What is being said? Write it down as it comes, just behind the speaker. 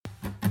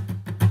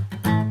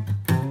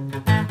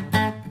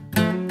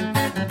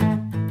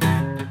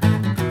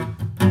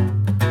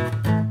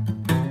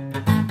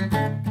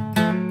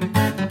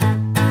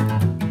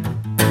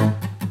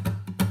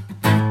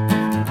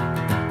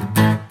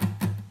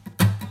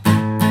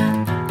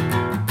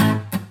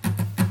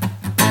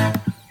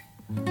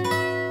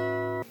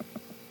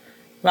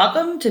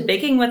Welcome to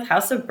Baking with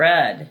House of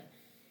Bread.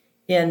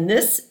 And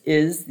this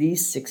is the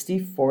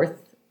 64th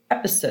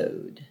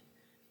episode.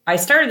 I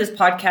started this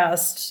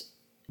podcast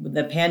when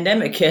the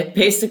pandemic hit,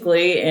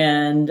 basically,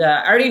 and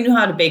I already knew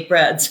how to bake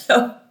bread.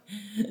 So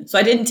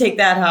I didn't take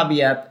that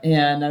hobby up,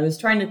 and I was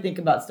trying to think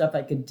about stuff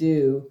I could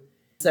do.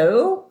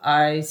 So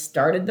I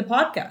started the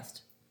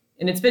podcast,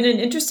 and it's been an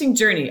interesting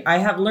journey. I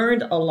have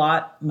learned a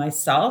lot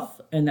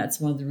myself, and that's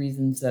one of the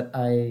reasons that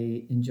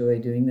I enjoy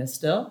doing this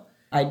still.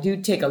 I do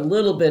take a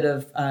little bit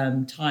of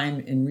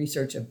time and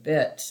research a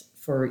bit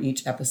for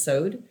each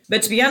episode.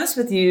 But to be honest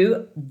with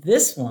you,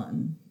 this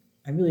one,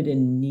 I really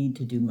didn't need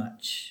to do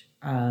much.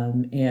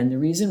 And the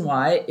reason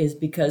why is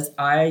because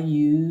I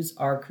use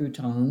our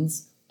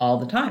croutons all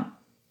the time.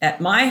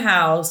 At my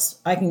house,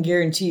 I can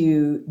guarantee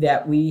you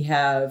that we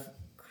have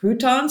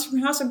croutons from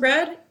House of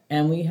Bread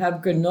and we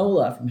have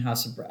granola from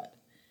House of Bread.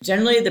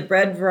 Generally, the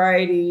bread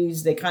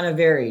varieties, they kind of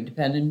vary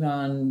depending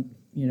on,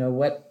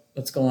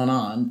 what's going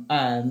on.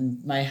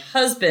 My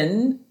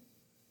husband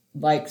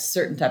likes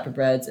certain type of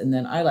breads, and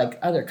then I like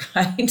other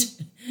kind.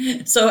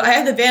 So I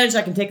have the advantage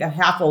I can take a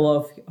half a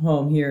loaf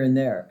home here and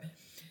there.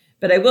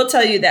 But I will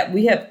tell you that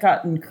we have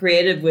gotten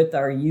creative with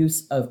our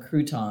use of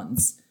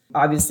croutons.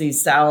 Obviously,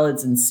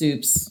 salads and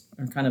soups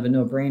are kind of a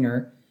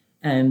no-brainer.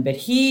 But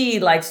he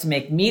likes to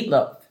make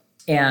meatloaf.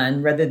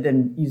 And rather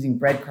than using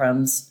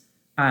breadcrumbs,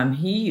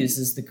 he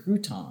uses the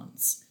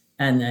croutons.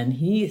 And then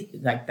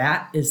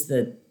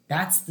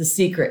that's the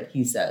secret,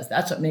 he says.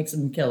 That's what makes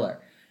them killer.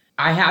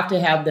 I have to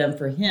have them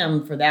for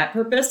him for that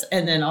purpose,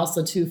 and then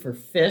also too for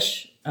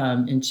fish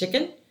and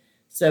chicken.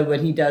 So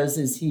what he does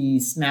is he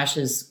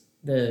smashes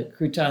the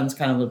croutons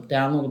kind of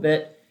down a little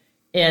bit,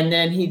 and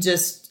then he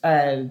just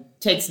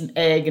takes an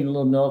egg and a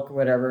little milk or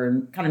whatever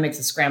and kind of makes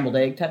a scrambled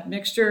egg type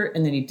mixture,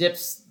 and then he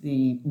dips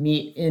the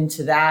meat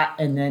into that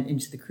and then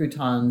into the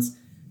croutons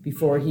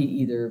before he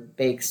either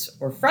bakes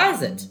or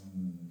fries it.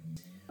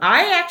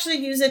 I actually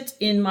use it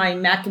in my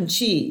mac and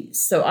cheese.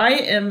 So I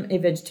am a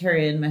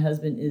vegetarian. My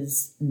husband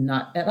is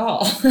not at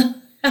all.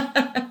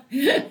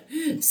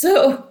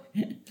 So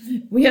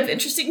we have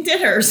interesting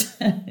dinners.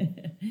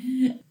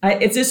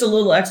 It's just a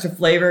little extra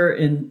flavor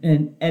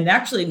and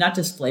actually not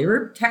just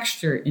flavor,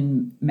 texture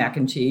in mac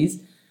and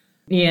cheese.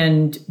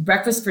 And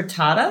breakfast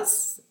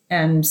frittatas.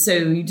 And so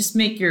you just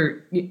make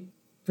your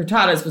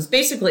frittatas, was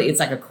basically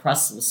it's like a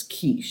crustless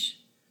quiche.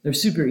 They're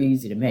super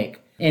easy to make.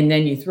 And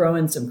then you throw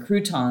in some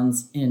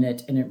croutons in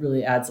it, and it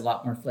really adds a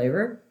lot more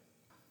flavor.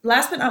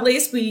 Last but not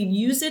least, we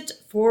use it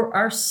for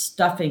our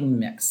stuffing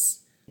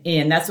mix.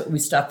 And that's what we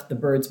stuff the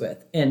birds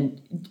with.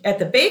 And at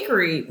the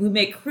bakery, we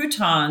make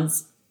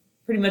croutons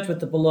pretty much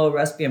with the below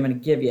recipe I'm going to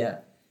give you.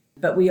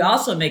 But we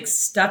also make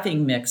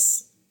stuffing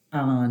mix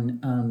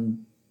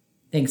on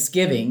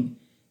Thanksgiving.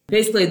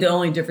 Basically, the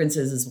only difference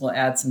is we'll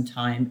add some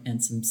thyme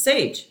and some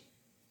sage.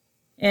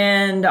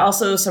 And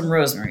also some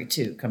rosemary,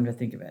 too, come to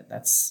think of it.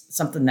 That's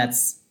something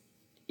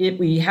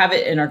we have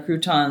it in our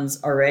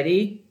croutons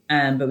already,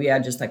 but we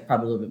add just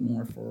probably a little bit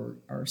more for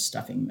our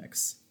stuffing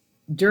mix.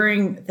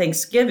 During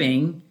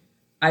Thanksgiving,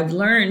 I've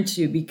learned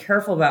to be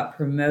careful about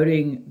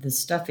promoting the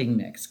stuffing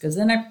mix, because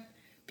then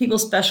people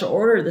special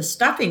order the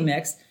stuffing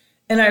mix,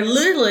 and I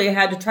literally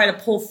had to try to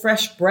pull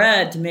fresh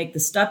bread to make the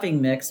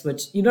stuffing mix,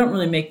 which you don't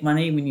really make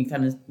money when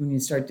you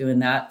start doing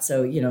that.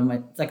 So,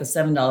 it's like a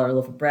 $7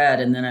 loaf of bread,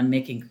 and then I'm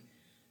making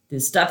the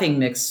stuffing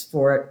mix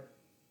for it,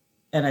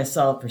 and I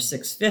sell it for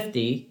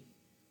 $6.50,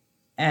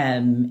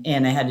 and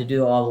I had to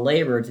do all the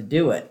labor to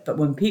do it. But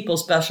when people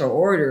special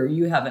order,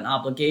 you have an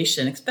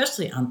obligation,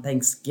 especially on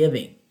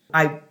Thanksgiving.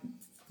 I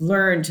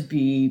learned to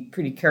be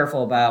pretty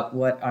careful about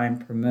what I'm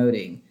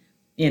promoting.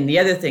 And the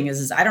other thing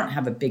is I don't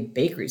have a big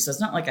bakery, so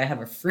it's not like I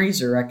have a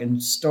freezer I can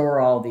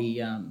store all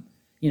the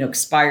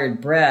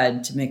expired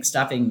bread to make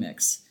stuffing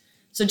mix.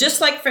 So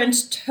just like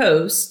French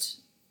toast,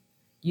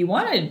 you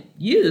want to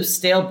use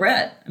stale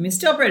bread. I mean,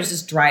 stale bread is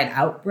just dried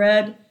out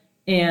bread.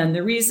 And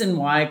the reason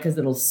why, because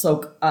it'll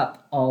soak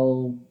up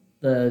all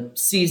the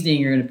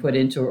seasoning you're going to put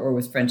into it, or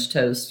with French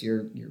toast,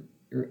 your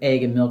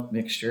egg and milk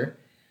mixture.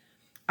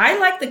 I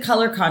like the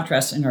color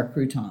contrast in our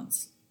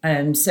croutons.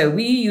 And so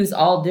we use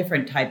all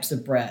different types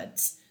of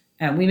breads.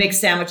 And we make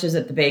sandwiches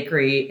at the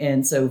bakery.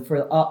 And so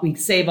we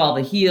save all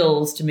the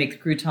heels to make the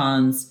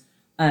croutons.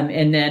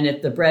 And then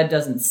if the bread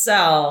doesn't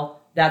sell,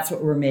 that's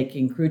what we're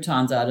making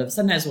croutons out of.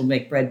 Sometimes we'll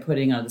make bread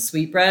pudding out of the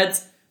sweet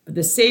breads, but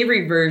the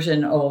savory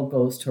version all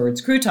goes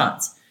towards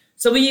croutons.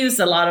 So we use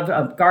a lot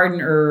of garden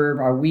herb,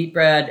 our wheat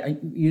bread. I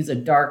use a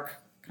dark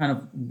kind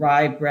of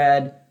rye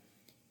bread,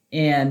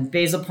 and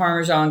basil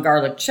parmesan,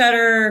 garlic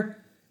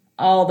cheddar,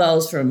 all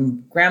those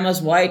from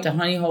Grandma's White to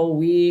Honey Whole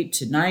Wheat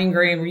to 9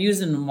 grain. We're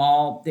using them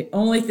all. The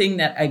only thing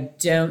that I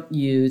don't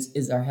use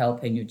is our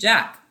jalapeno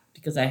jack,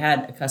 because I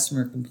had a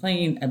customer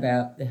complain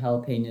about the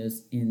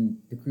jalapenos in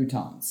the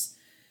croutons.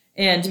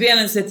 And to be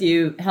honest with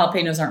you,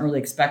 jalapenos aren't really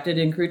expected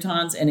in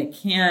croutons, and it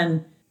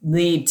can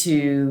lead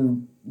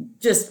to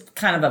just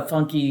kind of a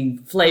funky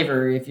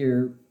flavor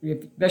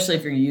especially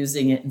if you're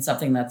using it in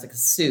something that's like a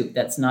soup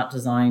that's not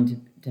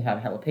designed to have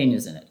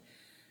jalapenos in it.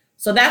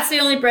 So that's the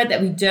only bread that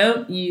we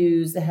don't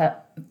use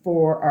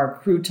for our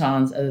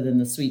croutons other than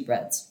the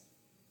sweetbreads.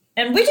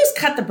 And we just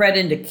cut the bread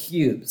into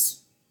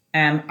cubes.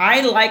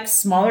 I like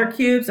smaller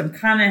cubes. I'm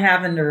kind of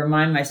having to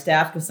remind my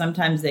staff because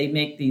sometimes they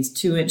make these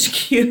 2-inch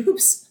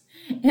cubes.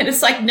 And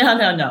it's like,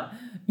 no.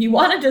 You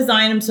want to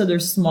design them so they're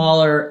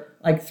smaller,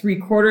 like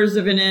 3/4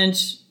 of an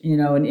inch,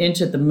 an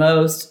inch at the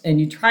most. And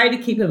you try to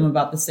keep them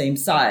about the same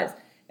size.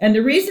 And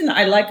the reason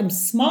I like them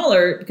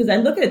smaller, because I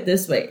look at it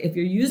this way. If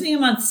you're using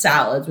them on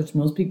salads, which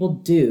most people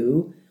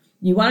do,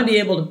 you want to be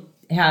able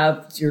to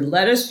have your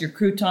lettuce, your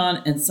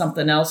crouton, and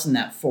something else in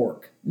that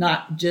fork.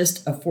 Not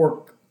just a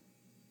fork.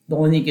 The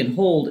only thing you can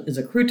hold is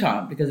a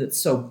crouton because it's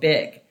so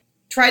big.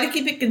 Try to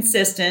keep it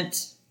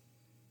consistent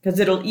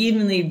because it'll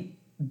evenly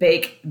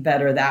bake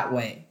better that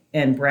way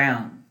and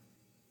brown.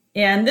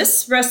 And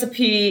this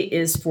recipe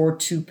is for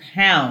 2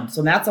 pounds.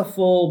 So that's a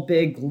full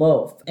big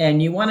loaf.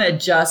 And you want to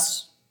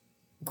adjust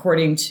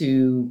according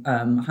to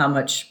how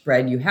much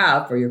bread you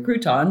have for your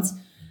croutons.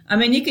 I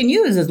mean, you can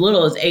use as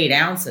little as 8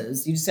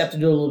 ounces. You just have to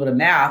do a little bit of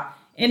math.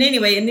 And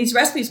anyway, in these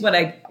recipes, what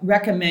I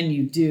recommend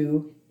you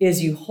do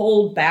is you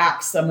hold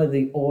back some of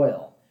the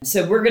oil.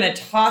 So we're going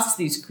to toss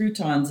these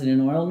croutons in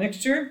an oil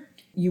mixture.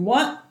 You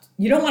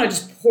don't want to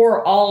just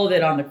pour all of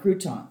it on the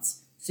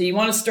croutons. So you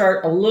want to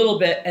start a little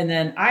bit, and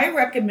then I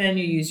recommend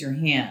you use your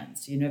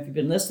hands. If you've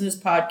been listening to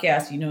this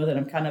podcast, you know that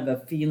I'm kind of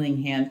a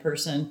feeling hand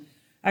person.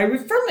 I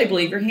firmly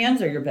believe your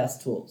hands are your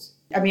best tools.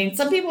 I mean,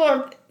 some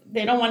people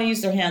they don't want to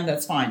use their hand,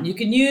 that's fine. You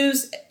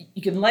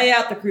can lay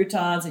out the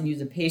croutons and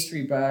use a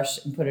pastry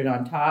brush and put it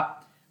on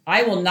top.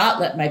 I will not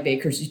let my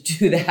bakers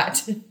do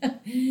that.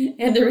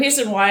 And the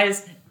reason why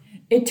is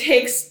it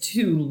takes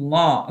too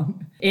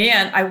long.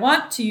 And I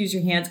want to use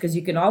your hands because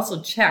you can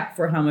also check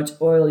for how much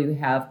oil you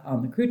have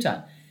on the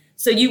crouton.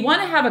 So you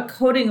want to have a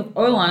coating of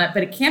oil on it,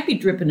 but it can't be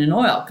dripping in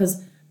oil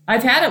because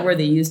I've had it where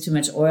they use too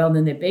much oil and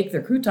then they bake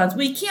their croutons.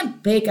 Well, you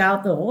can't bake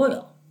out the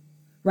oil,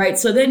 right?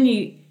 So then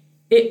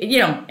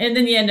and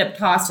then you end up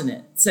tossing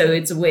it. So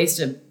it's a waste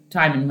of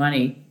time and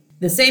money.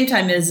 The same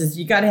time is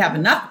you got to have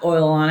enough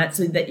oil on it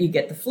so that you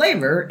get the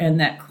flavor and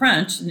that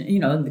crunch,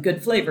 the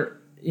good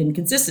flavor and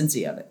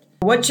consistency of it.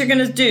 What you're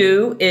going to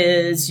do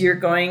is you're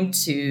going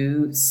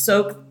to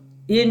soak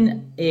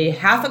in a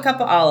 1/2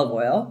 cup of olive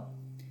oil.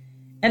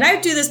 And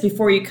I do this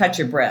before you cut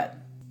your bread.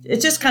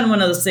 It's just kind of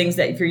one of those things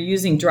that if you're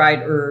using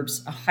dried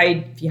herbs,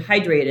 if you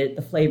hydrate it,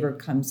 the flavor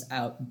comes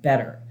out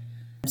better.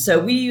 So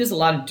we use a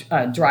lot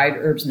of dried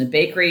herbs in the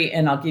bakery,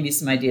 and I'll give you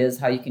some ideas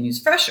how you can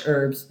use fresh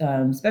herbs,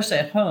 especially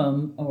at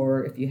home,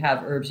 or if you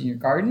have herbs in your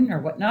garden or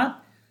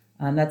whatnot,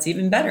 that's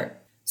even better.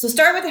 So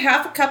start with a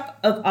 1/2 cup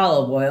of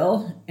olive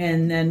oil,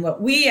 and then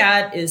what we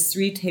add is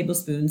 3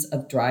 tablespoons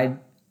of dried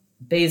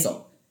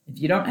basil. If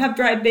you don't have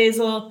dried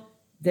basil,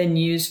 then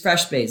use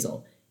fresh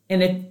basil.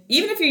 And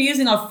even if you're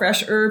using all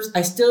fresh herbs,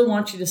 I still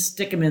want you to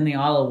stick them in the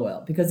olive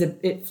oil because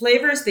it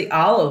flavors the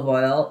olive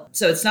oil.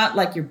 So it's not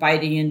like you're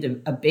biting into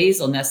a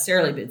basil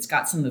necessarily, but it's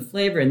got some of the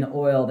flavor in the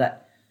oil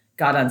that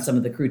got on some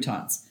of the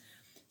croutons.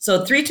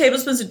 So 3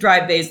 tablespoons of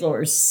dried basil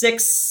or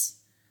 6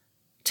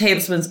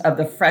 tablespoons of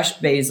the fresh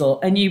basil.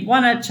 And you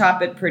want to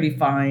chop it pretty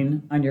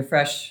fine on your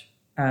fresh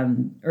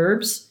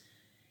herbs.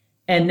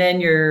 And then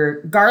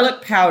your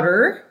garlic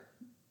powder,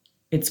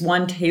 it's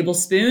 1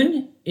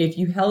 tablespoon. If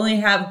you only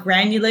have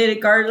granulated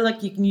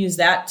garlic, you can use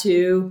that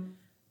too.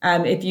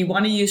 If you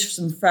want to use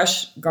some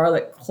fresh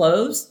garlic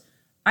cloves,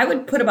 I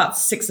would put about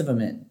 6 of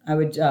them in. I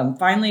would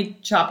finely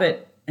chop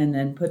it and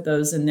then put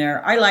those in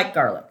there. I like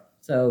garlic,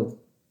 so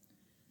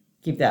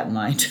keep that in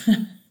mind.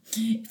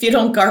 If you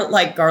don't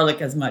like garlic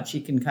as much,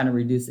 you can kind of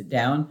reduce it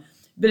down.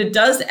 But it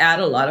does add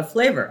a lot of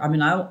flavor. I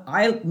mean,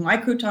 my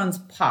croutons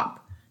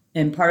pop,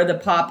 and part of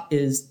the pop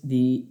is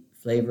the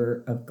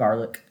flavor of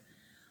garlic.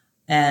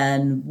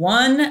 And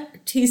 1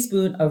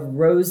 teaspoon of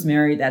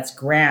rosemary that's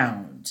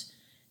ground.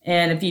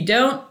 And if you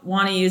don't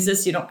want to use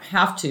this, you don't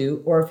have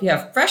to. Or if you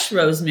have fresh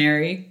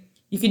rosemary,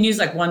 you can use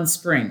like 1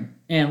 spring.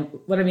 And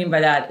what I mean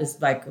by that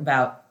is like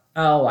about,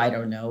 I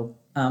don't know,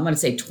 I'm going to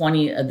say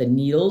 20 of the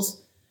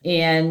needles.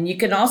 And you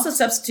can also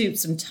substitute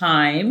some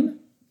thyme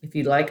if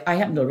you like. I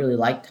happen to really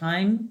like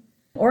thyme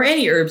or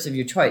any herbs of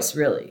your choice,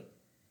 really.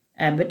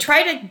 But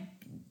try to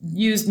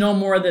use no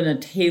more than a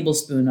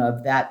tablespoon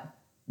of that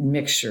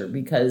mixture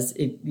because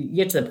you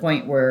get to the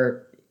point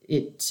where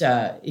it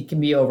can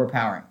be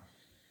overpowering.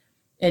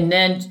 And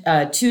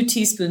then 2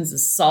 teaspoons of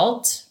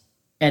salt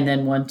and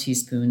then 1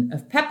 teaspoon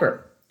of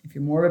pepper. If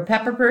you're more of a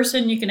pepper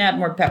person, you can add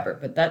more pepper.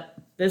 But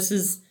this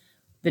is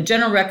the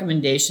general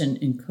recommendation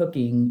in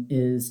cooking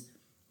is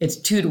it's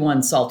 2 to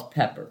 1 salt to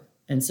pepper.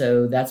 And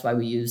so that's why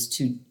we use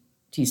 2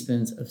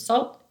 teaspoons of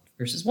salt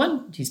versus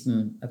 1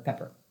 teaspoon of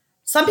pepper.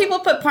 Some people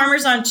put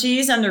Parmesan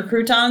cheese on their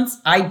croutons.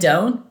 I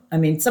don't. I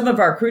mean, some of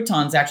our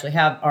croutons actually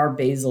have our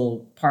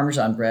basil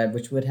Parmesan bread,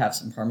 which would have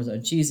some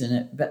Parmesan cheese in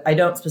it, but I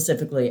don't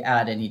specifically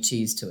add any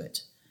cheese to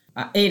it.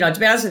 To be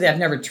honest with you, I've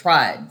never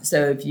tried.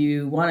 So if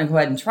you want to go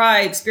ahead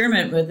and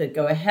experiment with it,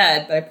 go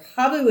ahead. But I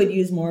probably would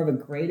use more of a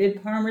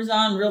grated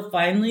Parmesan real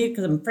finely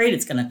because I'm afraid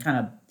it's going to kind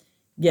of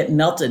get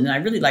melted. And I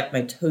really like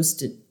my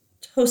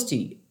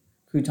toasty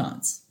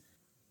croutons.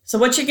 So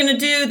what you're going to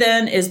do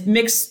then is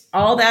mix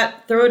all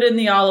that, throw it in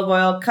the olive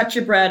oil, cut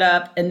your bread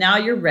up, and now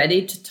you're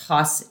ready to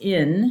toss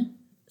in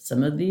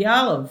some of the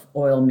olive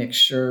oil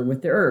mixture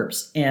with the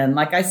herbs. And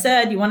like I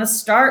said, you want to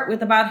start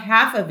with about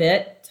half of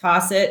it,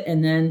 toss it,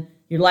 and then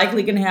you're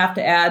likely going to have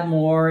to add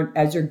more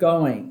as you're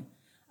going.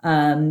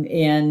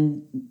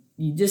 And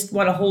you just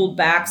want to hold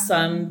back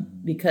some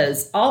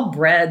because all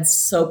breads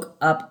soak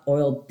up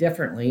oil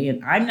differently,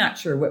 and I'm not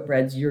sure what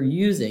breads you're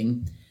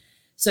using.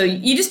 So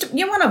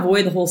you want to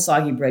avoid the whole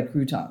soggy bread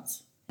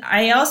croutons.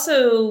 I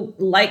also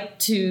like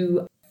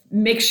to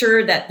make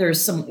sure that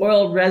there's some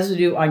oil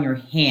residue on your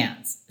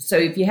hands. So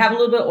if you have a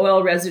little bit of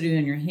oil residue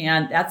in your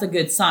hand, that's a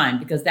good sign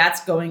because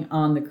that's going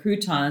on the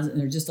croutons and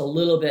there's just a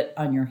little bit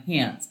on your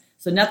hands.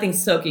 So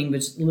nothing's soaking, but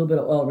just a little bit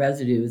of oil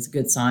residue is a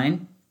good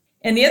sign.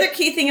 And the other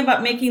key thing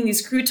about making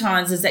these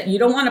croutons is that you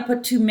don't want to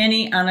put too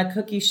many on a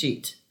cookie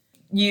sheet.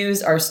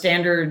 Use our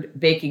standard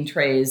baking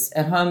trays.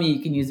 At home, you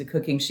can use a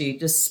cooking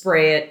sheet. Just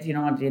spray it if you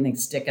don't want anything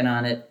sticking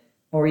on it.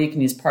 Or you can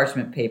use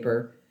parchment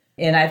paper.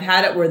 And I've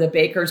had it where the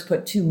bakers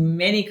put too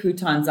many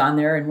croutons on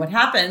there. And what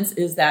happens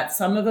is that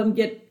some of them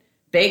get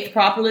baked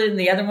properly and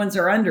the other ones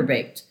are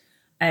underbaked.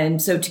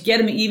 And so to get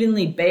them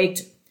evenly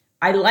baked,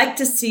 I like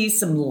to see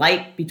some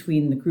light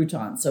between the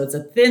croutons. So it's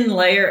a thin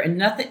layer and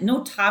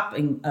no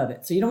topping of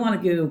it. So you don't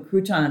want to do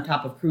crouton on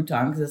top of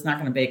crouton because it's not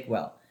going to bake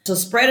well. So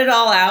spread it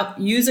all out.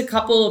 Use a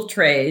couple of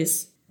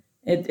trays.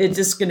 It's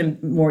just going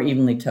to more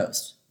evenly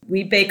toast.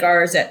 We bake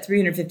ours at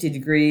 350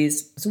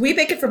 degrees. So we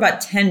bake it for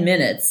about 10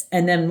 minutes.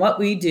 And then what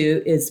we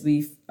do is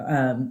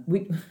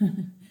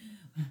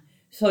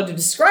so to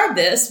describe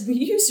this, we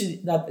use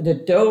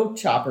the dough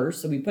chopper.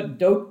 So we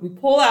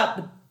pull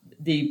out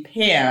the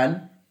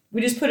pan.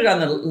 We just put it on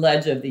the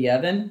ledge of the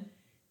oven.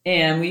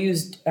 And we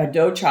use a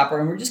dough chopper.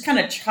 And we're just kind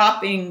of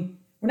chopping.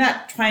 We're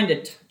not trying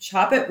to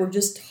chop it. We're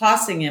just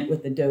tossing it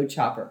with the dough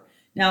chopper.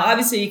 Now,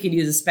 obviously, you could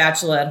use a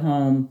spatula at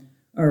home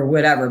or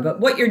whatever. But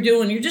what you're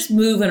doing, you're just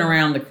moving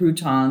around the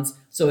croutons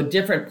so a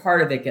different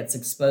part of it gets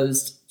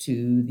exposed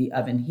to the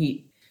oven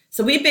heat.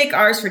 So we bake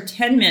ours for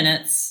 10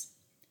 minutes.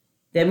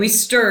 Then we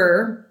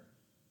stir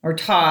or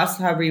toss,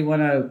 however you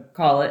want to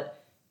call it.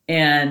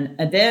 And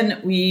then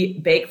we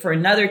bake for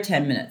another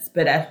 10 minutes.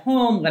 But at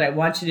home, what I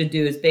want you to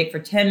do is bake for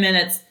 10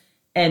 minutes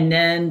and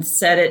then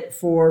set it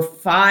for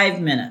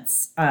 5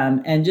 minutes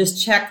and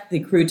just check the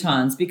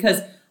croutons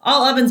because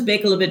all ovens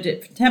bake a little bit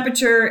different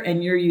temperature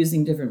and you're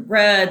using different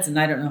breads and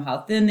I don't know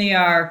how thin they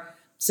are.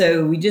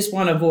 So we just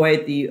want to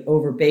avoid the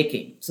over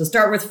baking. So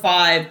start with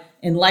 5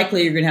 and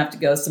likely you're going to have to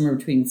go somewhere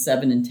between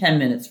 7 and 10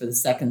 minutes for the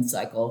second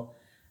cycle.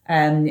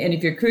 And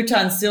if your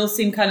croutons still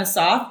seem kind of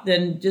soft,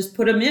 then just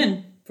put them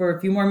in for a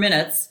few more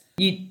minutes.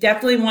 You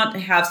definitely want to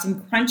have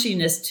some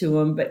crunchiness to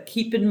them, but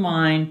keep in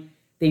mind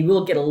they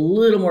will get a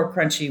little more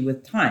crunchy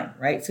with time,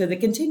 right? So they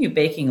continue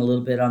baking a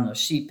little bit on those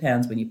sheet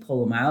pans when you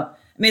pull them out.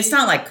 I mean, it's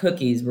not like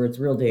cookies where it's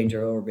real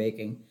danger over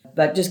baking,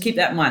 but just keep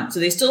that in mind. So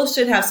they still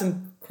should have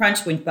some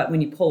crunch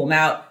when you pull them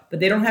out, but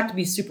they don't have to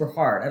be super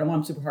hard. I don't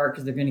want them super hard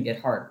because they're going to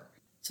get hard.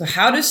 So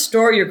how to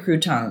store your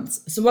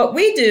croutons. So what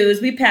we do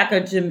is we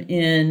package them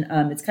in,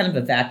 it's kind of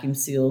a vacuum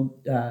sealed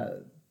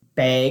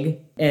bag.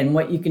 And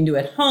what you can do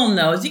at home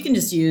though, is you can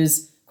just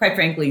use, quite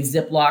frankly,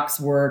 Ziplocs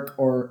work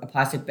or a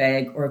plastic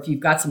bag, or if you've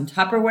got some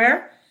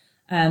Tupperware,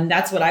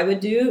 that's what I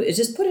would do is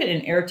just put it in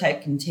an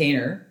airtight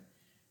container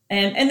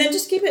and then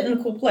just keep it in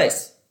a cool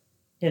place.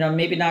 You know,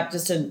 maybe not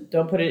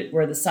don't put it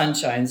where the sun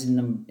shines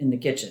in the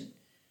kitchen.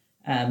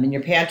 In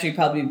your pantry,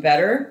 probably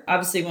better.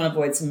 Obviously, you want to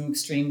avoid some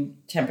extreme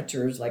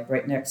temperatures, like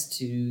right next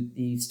to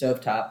the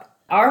stovetop.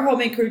 Our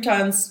homemade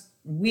croutons,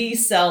 we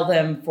sell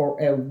them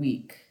for a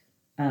week.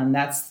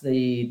 That's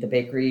the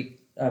bakery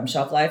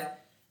shelf life.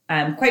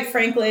 Quite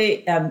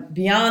frankly,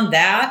 beyond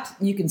that,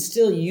 you can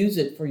still use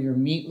it for your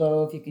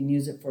meatloaf. You can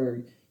use it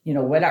for,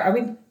 whatever. I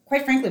mean,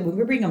 quite frankly, when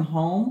we bring them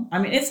home, I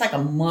mean, it's like a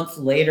month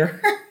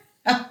later.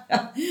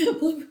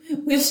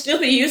 We'll still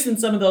be using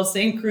some of those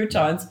same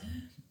croutons.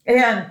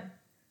 And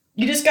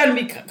you just got to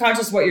be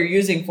conscious of what you're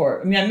using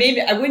for. I mean, maybe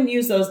I wouldn't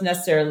use those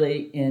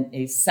necessarily in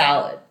a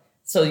salad.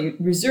 So you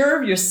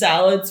reserve your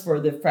salads for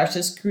the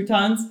freshest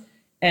croutons.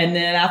 And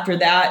then after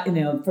that,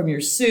 from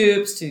your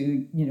soups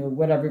to,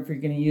 whatever, if you're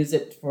going to use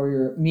it for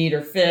your meat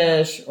or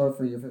fish or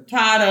for your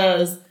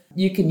frittatas,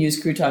 you can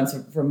use croutons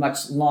for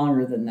much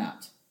longer than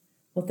that.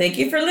 Well, thank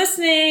you for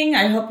listening.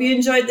 I hope you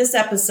enjoyed this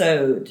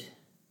episode.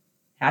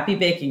 Happy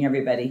baking,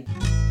 everybody.